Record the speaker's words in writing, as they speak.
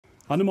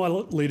Under my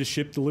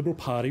leadership, the Liberal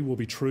Party will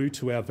be true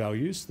to our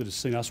values that have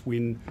seen us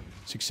win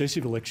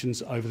successive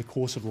elections over the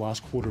course of the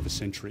last quarter of a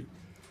century.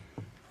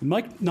 And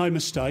make no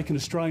mistake, and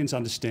Australians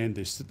understand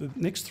this, that the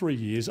next 3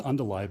 years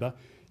under Labor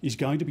is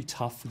going to be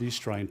tough for the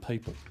Australian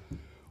people.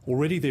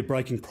 Already they're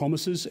breaking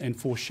promises and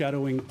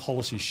foreshadowing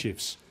policy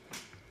shifts.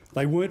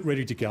 They weren't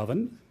ready to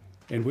govern,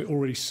 and we're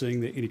already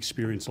seeing their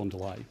inexperience on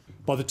delay.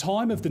 By the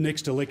time of the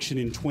next election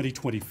in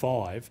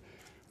 2025,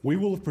 we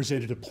will have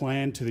presented a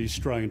plan to the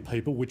Australian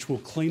people which will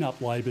clean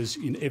up Labor's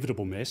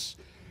inevitable mess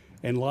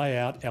and lay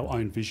out our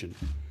own vision.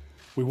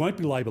 We won't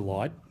be Labor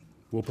light.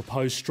 We'll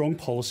propose strong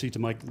policy to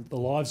make the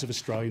lives of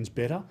Australians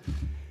better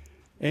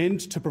and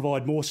to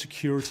provide more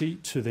security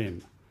to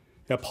them.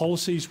 Our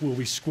policies will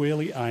be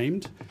squarely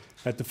aimed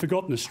at the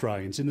forgotten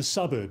Australians in the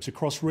suburbs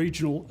across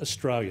regional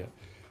Australia,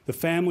 the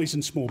families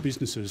and small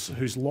businesses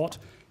whose lot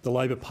the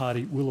Labor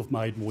Party will have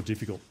made more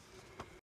difficult.